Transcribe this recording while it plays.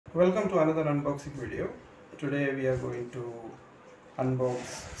Welcome to another unboxing video. Today we are going to unbox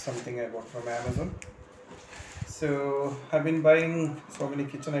something I bought from Amazon. So I've been buying so many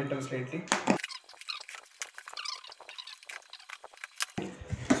kitchen items lately.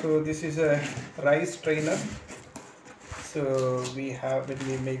 So this is a rice strainer. So when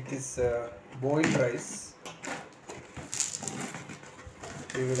we make this boiled rice,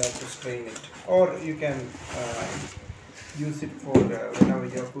 we will have to strain it, or you can use it for whenever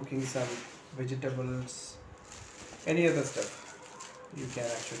you are cooking some vegetables, any other stuff. You can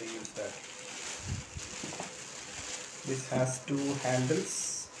actually use that. This has two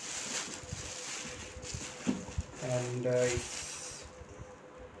handles and it's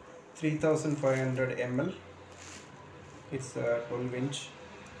 3500 ml. It's a 12-inch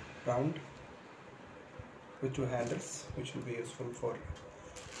round with two handles, which will be useful for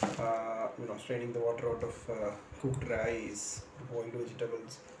straining the water out of cooked rice, boiled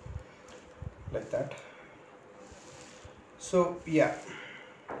vegetables, like that. So yeah,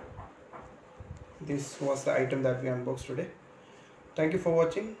 this was the item that we unboxed today. Thank you for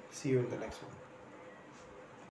watching. See you in the next one.